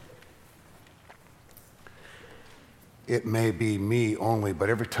it may be me only, but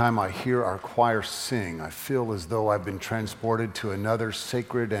every time I hear our choir sing, I feel as though I've been transported to another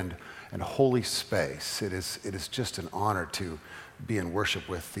sacred and holy space. It is just an honor to be in worship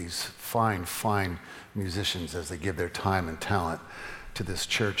with these fine musicians as they give their time and talent to this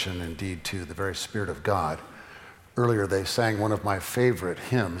church and indeed to the very Spirit of God. Earlier they sang one of my favorite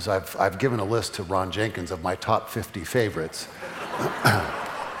hymns. I've given a list to Ron Jenkins of my top 50 favorites.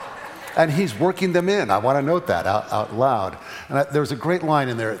 And he's working them in. I want to note that out loud. And there's a great line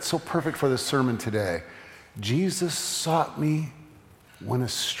in there. It's so perfect for this sermon today. Jesus sought me when a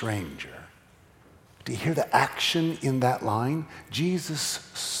stranger. Do you hear the action in that line? Jesus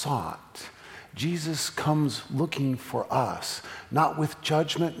sought. Jesus comes looking for us, not with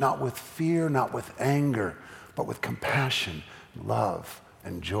judgment, not with fear, not with anger, but with compassion, love,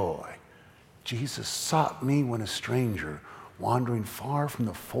 and joy. Jesus sought me when a stranger, wandering far from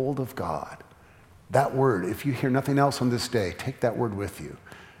the fold of God. That word, if you hear nothing else on this day, take that word with you.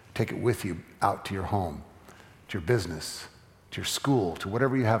 Take it with you out to your home, to your business, to your school, to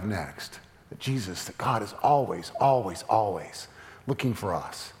whatever you have next. That Jesus, that God is always looking for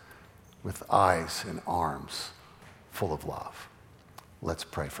us with eyes and arms full of love. Let's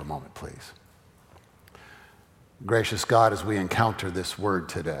pray for a moment, please. Gracious God, as we encounter this word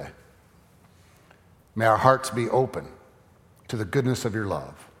today, may our hearts be open to the goodness of your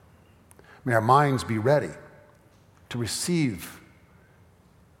love. May our minds be ready to receive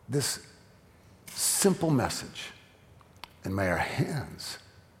this simple message. And may our hands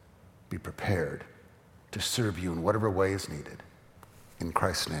be prepared to serve you in whatever way is needed. In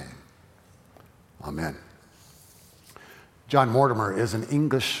Christ's name, amen. John Mortimer is an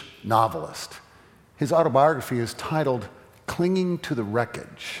English novelist. His autobiography is titled Clinging to the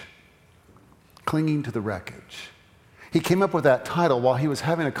Wreckage. Clinging to the Wreckage. He came up with that title while he was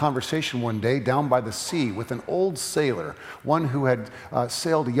having a conversation one day down by the sea with an old sailor, one who had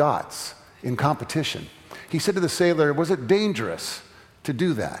sailed yachts in competition. He said to the sailor, "Was it dangerous to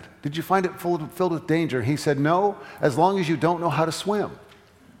do that? Did you find it filled with danger?" He said, "No, as long as you don't know how to swim."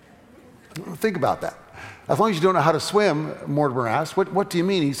 Think about that. As long as you don't know how to swim, Mortimer asked, what do you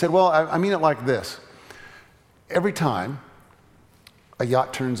mean? He said, "Well, I mean it like this. Every time a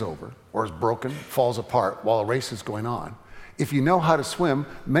yacht turns over or is broken, falls apart while a race is going on, if you know how to swim,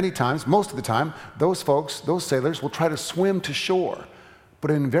 many times, most of the time, those sailors will try to swim to shore.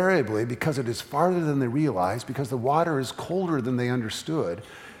 But invariably, because it is farther than they realize, because the water is colder than they understood,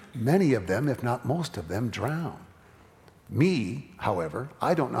 many of them, if not most of them, drown. Me, however,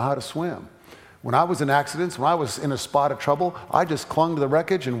 I don't know how to swim. When I was in accidents, when I was in a spot of trouble, I just clung to the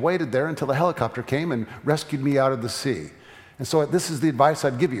wreckage and waited there until the helicopter came and rescued me out of the sea. And so this is the advice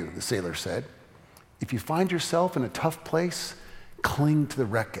I'd give you," the sailor said. "If you find yourself in a tough place, cling to the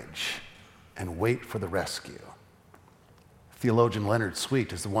wreckage and wait for the rescue." Theologian Leonard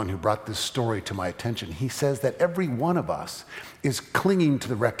Sweet is the one who brought this story to my attention. He says that every one of us is clinging to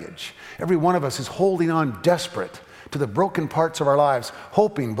the wreckage. Every one of us is holding on desperate to the broken parts of our lives,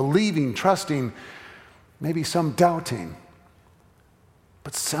 hoping, believing, trusting, maybe some doubting,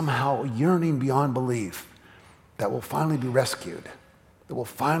 but somehow yearning beyond belief that we'll finally be rescued, that we'll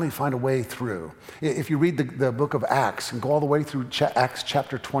finally find a way through. If you read the book of Acts and go all the way through Acts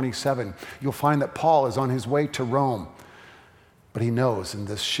chapter 27, you'll find that Paul is on his way to Rome. But he knows in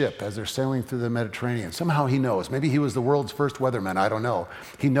this ship, as they're sailing through the Mediterranean, somehow he knows, maybe he was the world's first weatherman, I don't know.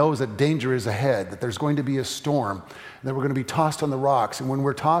 He knows that danger is ahead, that there's going to be a storm, that we're going to be tossed on the rocks. And when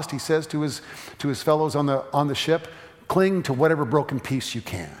we're tossed, he says to his fellows on the ship, cling to whatever broken piece you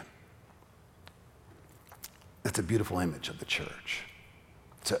can. It's a beautiful image of the church.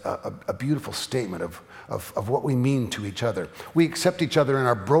 It's a beautiful statement of what we mean to each other. We accept each other in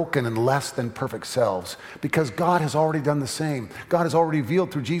our broken and less than perfect selves because God has already done the same. God has already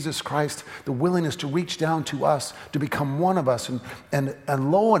revealed through Jesus Christ the willingness to reach down to us, to become one of us and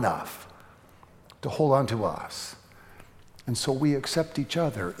low enough to hold on to us. And so we accept each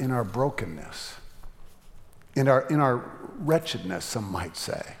other in our brokenness, in our wretchedness, some might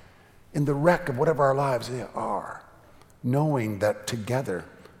say, in the wreck of whatever our lives are, knowing that together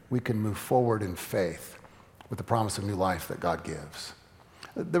we can move forward in faith with the promise of new life that God gives.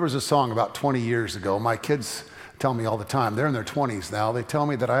 There was a song about 20 years ago. My kids tell me all the time, they're in their 20s now, they tell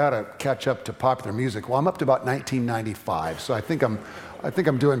me that I ought to catch up to popular music. Well, I'm up to about 1995, so I think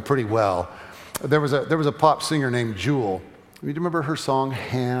I'm doing pretty well. There was a pop singer named Jewel. Do you remember her song,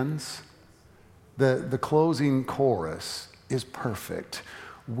 Hands? The closing chorus is perfect.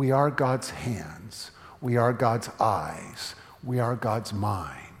 We are God's hands. We are God's eyes. We are God's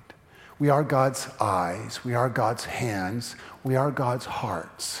mind. We are God's eyes. We are God's hands. We are God's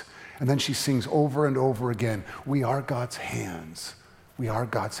hearts. And then she sings over and over again, we are God's hands. We are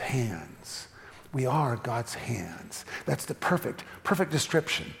God's hands. We are God's hands. That's the perfect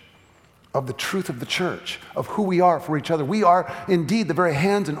description of the truth of the church, of who we are for each other. We are indeed the very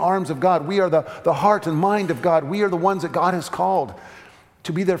hands and arms of God. We are the heart and mind of God. We are the ones that God has called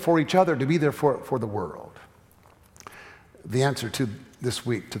to be there for each other, to be there for the world. The answer to this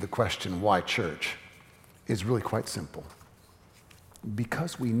week to the question, why church, is really quite simple.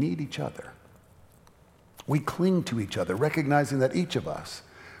 Because we need each other. We cling to each other, recognizing that each of us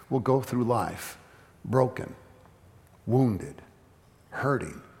will go through life broken, wounded,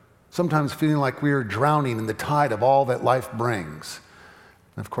 hurting, sometimes feeling like we are drowning in the tide of all that life brings.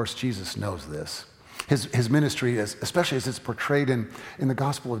 And of course, Jesus knows this. His ministry, especially as it's portrayed in the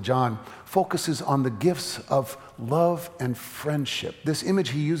Gospel of John, focuses on the gifts of love and friendship. This image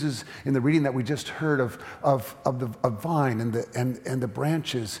he uses in the reading that we just heard of the vine and the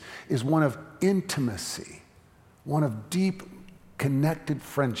branches is one of intimacy, one of deep, connected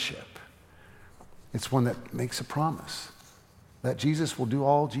friendship. It's one that makes a promise that Jesus will do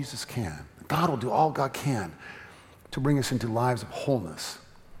all Jesus can. God will do all God can to bring us into lives of wholeness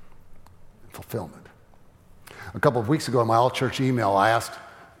and fulfillment. A couple of weeks ago in my all-church email, I asked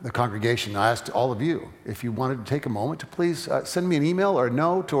the congregation, I asked all of you, if you wanted to take a moment to please send me an email or a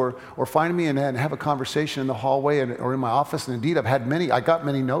note or find me and have a conversation in the hallway or in my office. And indeed, I got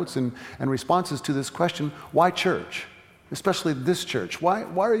many notes and responses to this question, why church? Especially this church. Why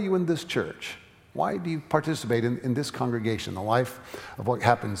are you in this church? Why do you participate in this congregation, the life of what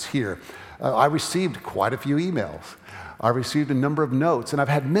happens here? I received quite a few emails. I received a number of notes, and I've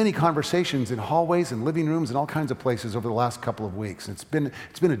had many conversations in hallways and living rooms and all kinds of places over the last couple of weeks. It's been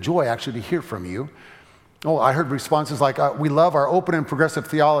a joy actually to hear from you. Oh, I heard responses like, we love our open and progressive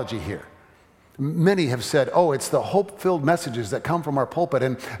theology here. Many have said, oh, it's the hope-filled messages that come from our pulpit.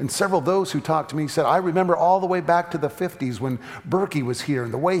 And several of those who talked to me said, I remember all the way back to the 50s when Berkey was here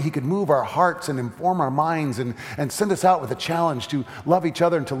and the way he could move our hearts and inform our minds and send us out with a challenge to love each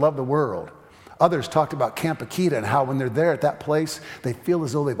other and to love the world. Others talked about Camp Akita and how when they're there at that place, they feel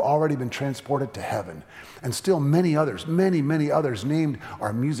as though they've already been transported to heaven. And still many others named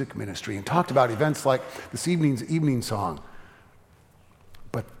our music ministry and talked about events like this evening's evening song.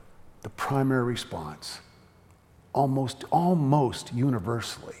 But the primary response, almost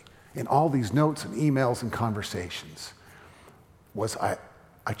universally, in all these notes and emails and conversations, was I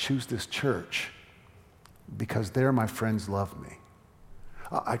choose this church because there my friends love me.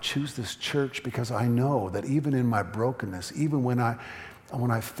 I choose this church because I know that even in my brokenness, even when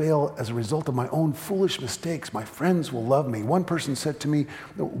I fail as a result of my own foolish mistakes, my friends will love me. One person said to me,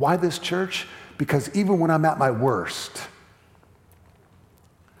 why this church? Because even when I'm at my worst,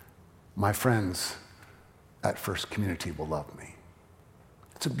 my friends at First Community will love me.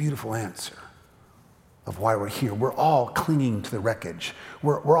 It's a beautiful answer of why we're here. We're all clinging to the wreckage.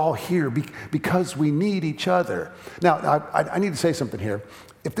 We're all here because we need each other. Now, I need to say something here.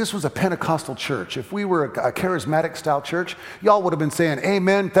 If this was a Pentecostal church, if we were a charismatic style church, y'all would have been saying,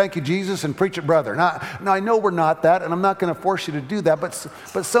 amen, thank you, Jesus, and preach it, brother. Now I know we're not that, and I'm not going to force you to do that, but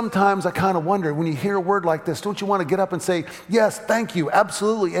sometimes I kind of wonder, when you hear a word like this, don't you want to get up and say, yes, thank you,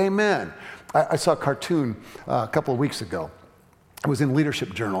 absolutely, amen. I saw a cartoon a couple of weeks ago. It was in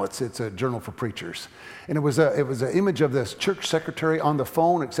Leadership Journal. It's a journal for preachers. And it was an image of this church secretary on the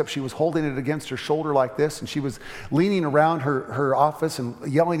phone, except she was holding it against her shoulder like this, and she was leaning around her office and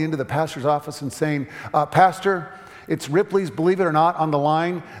yelling into the pastor's office and saying, Pastor, it's Ripley's Believe It or Not on the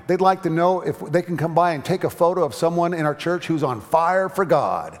line. They'd like to know if they can come by and take a photo of someone in our church who's on fire for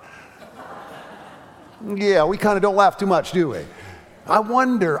God. Yeah, we kind of don't laugh too much, do we?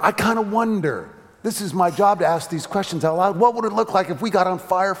 I kind of wonder. This is my job to ask these questions out loud. What would it look like if we got on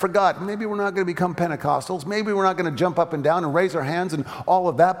fire for God? Maybe we're not going to become Pentecostals. Maybe we're not going to jump up and down and raise our hands and all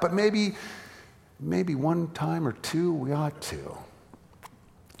of that. But maybe one time or two we ought to.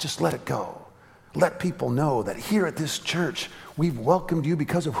 Just let it go. Let people know that here at this church, we've welcomed you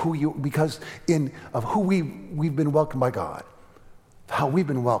because of who we've been welcomed by God. How we've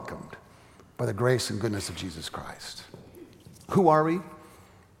been welcomed by the grace and goodness of Jesus Christ. Who are we?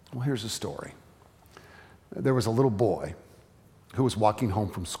 Well, here's the story. There was a little boy who was walking home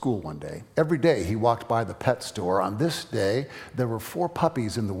from school one day. Every day he walked by the pet store. On this day, there were 4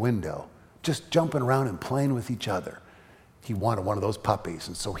 puppies in the window, just jumping around and playing with each other. He wanted one of those puppies,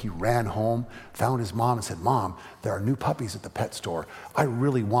 and so he ran home, found his mom, and said, Mom, there are new puppies at the pet store. I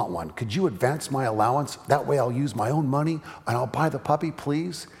really want one. Could you advance my allowance? That way I'll use my own money, and I'll buy the puppy,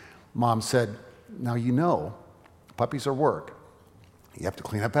 please. Mom said, now you know, puppies are work. You have to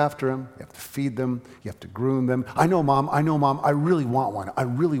clean up after them. You have to feed them. You have to groom them. I know, Mom. I really want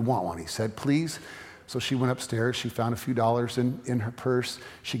one, he said. Please. So she went upstairs. She found a few dollars in her purse.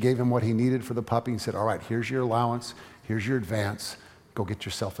 She gave him what he needed for the puppy and said, all right, here's your allowance. Here's your advance. Go get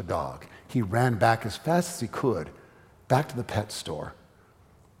yourself a dog. He ran back as fast as he could, back to the pet store,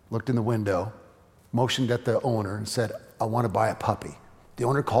 looked in the window, motioned at the owner and said, I want to buy a puppy. The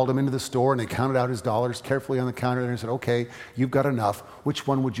owner called him into the store and they counted out his dollars carefully on the counter and said, okay, you've got enough. Which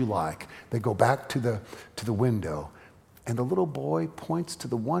one would you like? They go back to the window and the little boy points to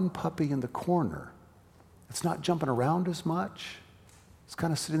the one puppy in the corner. It's not jumping around as much. It's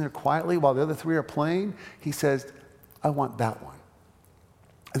kind of sitting there quietly while the other three are playing. He says, I want that one.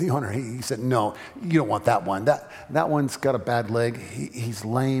 And the owner, he said, no, you don't want that one. That one's got a bad leg. He's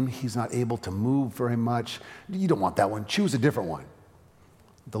lame. He's not able to move very much. You don't want that one. Choose a different one.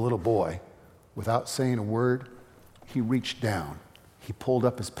 The little boy, without saying a word, he reached down. He pulled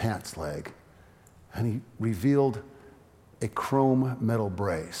up his pants leg, and he revealed a chrome metal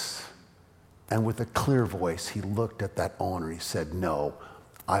brace. And with a clear voice, he looked at that owner. He said, no,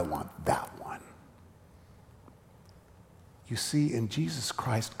 I want that one. You see, in Jesus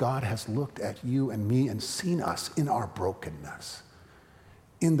Christ, God has looked at you and me and seen us in our brokenness,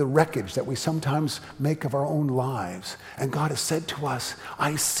 in the wreckage that we sometimes make of our own lives. And God has said to us,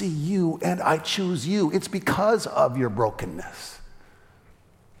 I see you and I choose you. It's because of your brokenness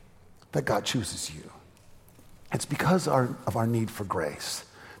that God chooses you. It's because of our need for grace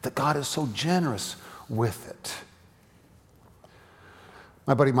that God is so generous with it.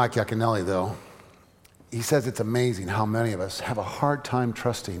 My buddy Mike Yaconelli, though, he says it's amazing how many of us have a hard time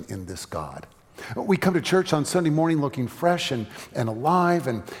trusting in this God. We come to church on Sunday morning looking fresh and alive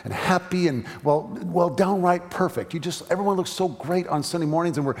and happy and, well, downright perfect. Everyone looks so great on Sunday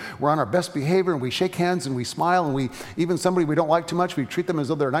mornings, and we're on our best behavior, and we shake hands and we smile, and even somebody we don't like too much, we treat them as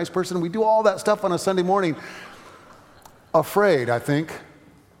though they're a nice person. We do all that stuff on a Sunday morning. Afraid, I think,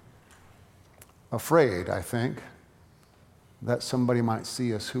 that somebody might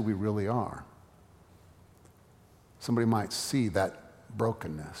see us who we really are. Somebody might see that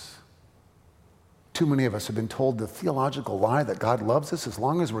brokenness. Too many of us have been told the theological lie that God loves us as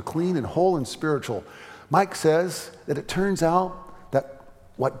long as we're clean and whole and spiritual. Mike says that it turns out that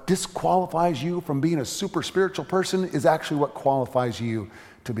what disqualifies you from being a super spiritual person is actually what qualifies you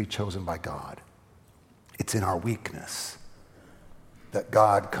to be chosen by God. It's in our weakness that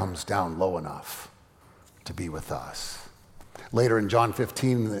God comes down low enough to be with us. Later in John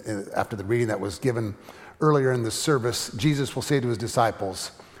 15, after the reading that was given earlier in the service, Jesus will say to his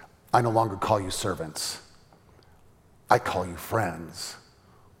disciples, I no longer call you servants. I call you friends,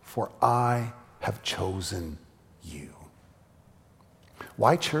 for I have chosen you.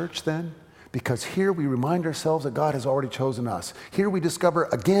 Why church then? Because here we remind ourselves that God has already chosen us. Here we discover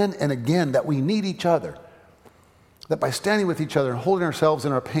again and again that we need each other. That by standing with each other and holding ourselves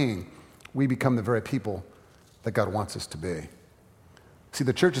in our pain, we become the very people that God wants us to be. See,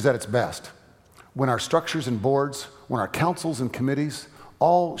 the church is at its best when our structures and boards, when our councils and committees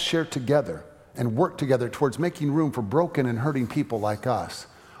all share together and work together towards making room for broken and hurting people like us,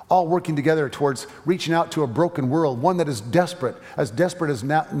 all working together towards reaching out to a broken world, one that is desperate as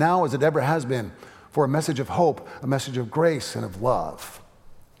now as it ever has been, for a message of hope, a message of grace and of love.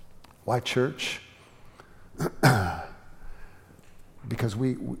 Why church? Because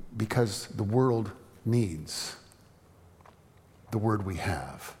the world needs the word we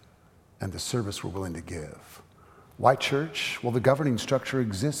have and the service we're willing to give. Why church? Well, the governing structure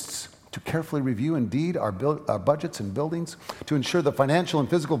exists to carefully review indeed our budgets and buildings, to ensure the financial and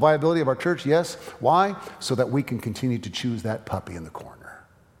physical viability of our church, yes. Why? So that we can continue to choose that puppy in the corner.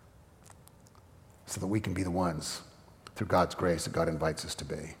 So that we can be the ones, through God's grace, that God invites us to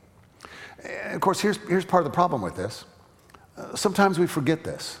be. And of course, here's part of the problem with this. Sometimes we forget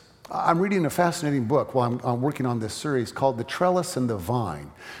this. I'm reading a fascinating book while I'm working on this series called The Trellis and the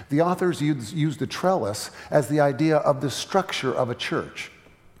Vine. The authors use the trellis as the idea of the structure of a church.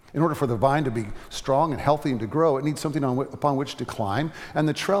 In order for the vine to be strong and healthy and to grow, it needs something upon which to climb. And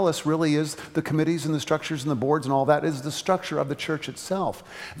the trellis really is the committees and the structures and the boards and all that is the structure of the church itself.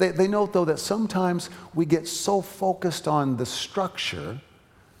 They note, though, that sometimes we get so focused on the structure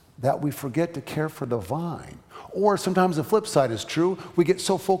that we forget to care for the vine. Or sometimes the flip side is true. We get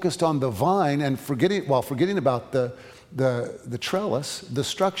so focused on the vine and forgetting about the trellis, the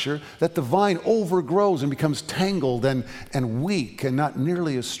structure, that the vine overgrows and becomes tangled and weak and not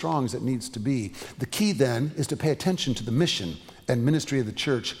nearly as strong as it needs to be. The key then is to pay attention to the mission and ministry of the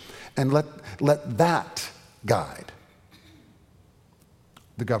church and let that guide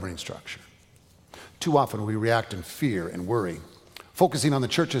the governing structure. Too often we react in fear and worry focusing on the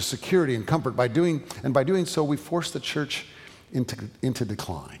church's security and comfort. By doing so, we force the church into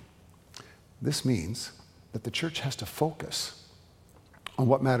decline. This means that the church has to focus on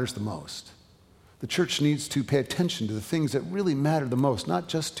what matters the most. The church needs to pay attention to the things that really matter the most, not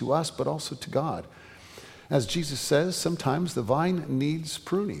just to us, but also to God. As Jesus says, sometimes the vine needs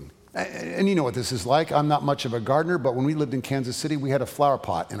pruning. And you know what this is like. I'm not much of a gardener, but when we lived in Kansas City, we had a flower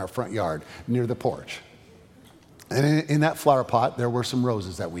pot in our front yard near the porch. And in that flower pot, there were some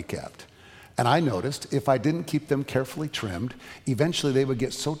roses that we kept. And I noticed if I didn't keep them carefully trimmed, eventually they would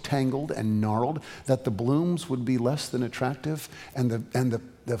get so tangled and gnarled that the blooms would be less than attractive and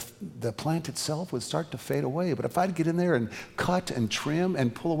the plant itself would start to fade away. But if I'd get in there and cut and trim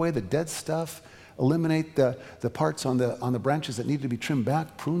and pull away the dead stuff, eliminate the parts on the branches that needed to be trimmed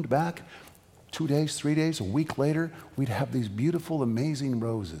back, pruned back, 2 days, 3 days, a week later, we'd have these beautiful, amazing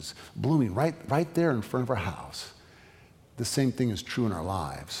roses blooming right there in front of our house. The same thing is true in our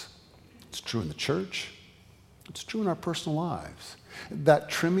lives. It's true in the church. It's true in our personal lives. That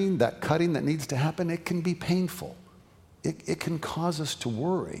trimming, that cutting that needs to happen, it can be painful. It can cause us to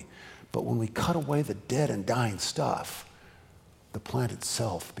worry. But when we cut away the dead and dying stuff, the plant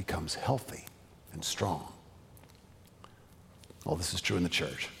itself becomes healthy and strong. All this is true in the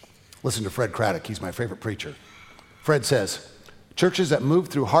church. Listen to Fred Craddock. He's my favorite preacher. Fred says, churches that move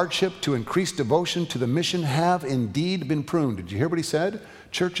through hardship to increase devotion to the mission have indeed been pruned. Did you hear what he said?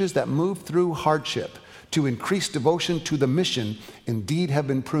 Churches that move through hardship to increase devotion to the mission indeed have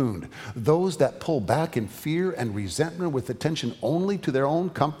been pruned. Those that pull back in fear and resentment with attention only to their own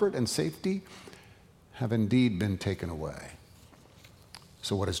comfort and safety have indeed been taken away.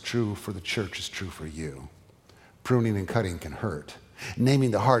 So what is true for the church is true for you. Pruning and cutting can hurt.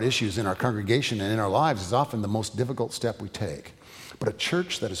 Naming the hard issues in our congregation and in our lives is often the most difficult step we take. But a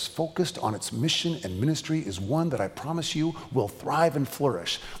church that is focused on its mission and ministry is one that I promise you will thrive and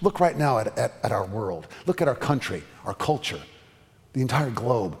flourish. Look right now at our world. Look at our country, our culture, the entire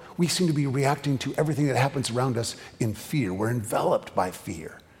globe. We seem to be reacting to everything that happens around us in fear. We're enveloped by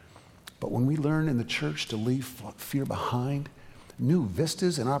fear. But when we learn in the church to leave fear behind, new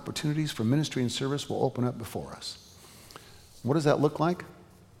vistas and opportunities for ministry and service will open up before us. What does that look like?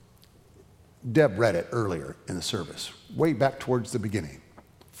 Deb read it earlier in the service, way back towards the beginning.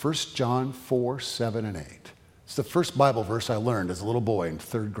 1 John 4, 7, and 8. It's the first Bible verse I learned as a little boy in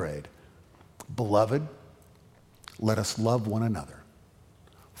 3rd grade. Beloved, let us love one another,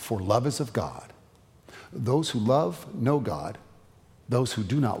 for love is of God. Those who love know God. Those who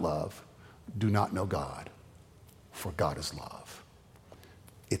do not love do not know God, for God is love.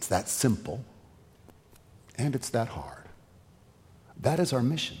 It's that simple, and it's that hard. That is our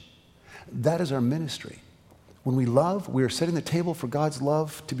mission. That is our ministry. When we love, we are setting the table for God's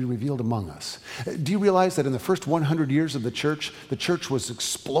love to be revealed among us. Do you realize that in the first 100 years of the church was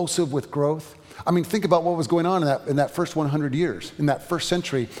explosive with growth? I mean, think about what was going on in that first 100 years, in that first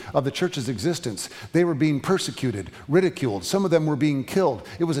century of the church's existence. They were being persecuted, ridiculed. Some of them were being killed.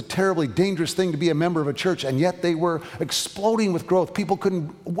 It was a terribly dangerous thing to be a member of a church, and yet they were exploding with growth. People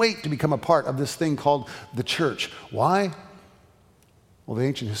couldn't wait to become a part of this thing called the church. Why? Well, the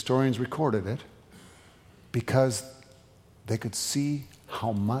ancient historians recorded it because they could see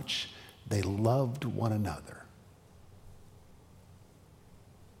how much they loved one another.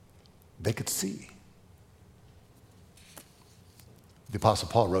 They could see. The Apostle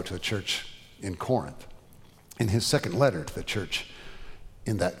Paul wrote to the church in Corinth in his second letter to the church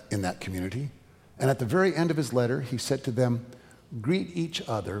in that community. And at the very end of his letter, he said to them, greet each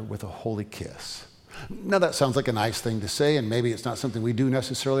other with a holy kiss. Now that sounds like a nice thing to say, and maybe it's not something we do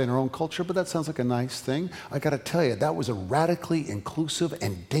necessarily in our own culture, but that sounds like a nice thing. I got to tell you, that was a radically inclusive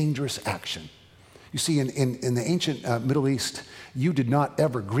and dangerous action. You see, in the ancient Middle East, you did not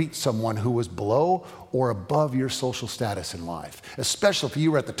ever greet someone who was below or above your social status in life. Especially if you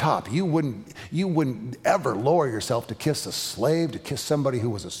were at the top. You wouldn't ever lower yourself to kiss a slave, to kiss somebody who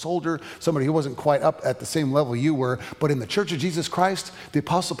was a soldier, somebody who wasn't quite up at the same level you were. But in the Church of Jesus Christ, the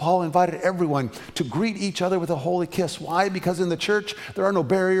Apostle Paul invited everyone to greet each other with a holy kiss. Why? Because in the church, there are no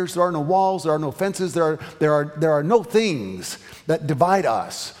barriers, there are no walls, there are no fences, there are no things that divide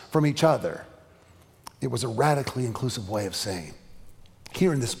us from each other. It was a radically inclusive way of saying,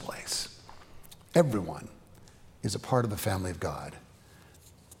 here in this place, everyone is a part of the family of God.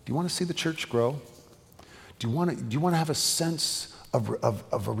 Do you want to see the church grow? Do you want to have a sense of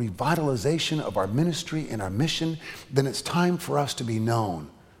a revitalization of our ministry and our mission? Then it's time for us to be known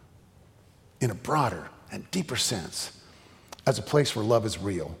in a broader and deeper sense as a place where love is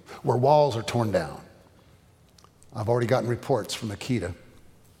real, where walls are torn down. I've already gotten reports from Akita,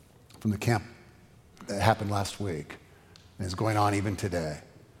 from the camp that happened last week. and is going on even today.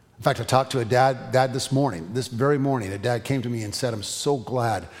 In fact, I talked to a dad this very morning. A dad came to me and said, I'm so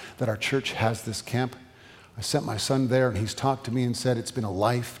glad that our church has this camp. I sent my son there, and he's talked to me and said it's been a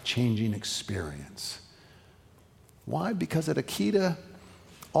life-changing experience. Why? Because at Akita,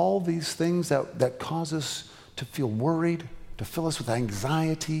 all these things that cause us to feel worried, to fill us with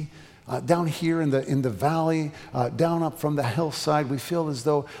anxiety, down here in the valley, down up from the hillside, we feel as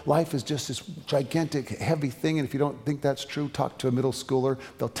though life is just this gigantic, heavy thing. And if you don't think that's true, talk to a middle schooler.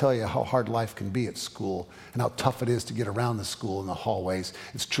 They'll tell you how hard life can be at school and how tough it is to get around the school in the hallways.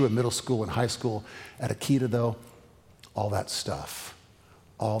 It's true in middle school and high school. At Akita, though, all that stuff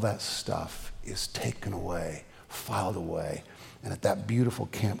is taken away, filed away. And at that beautiful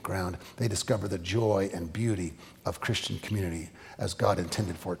campground, they discover the joy and beauty of Christian community as God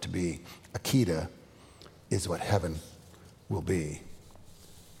intended for it to be. Akita is what heaven will be.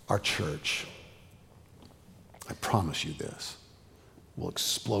 Our church, I promise you this, will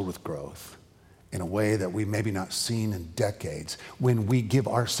explode with growth in a way that we maybe not seen in decades when we give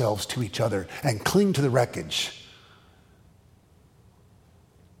ourselves to each other and cling to the wreckage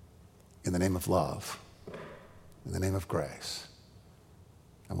in the name of love, in the name of grace.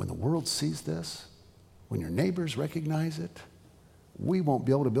 And when the world sees this, when your neighbors recognize it, we won't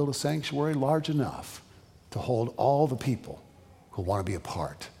be able to build a sanctuary large enough to hold all the people who want to be a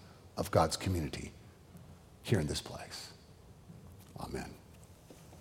part of God's community here in this place. Amen.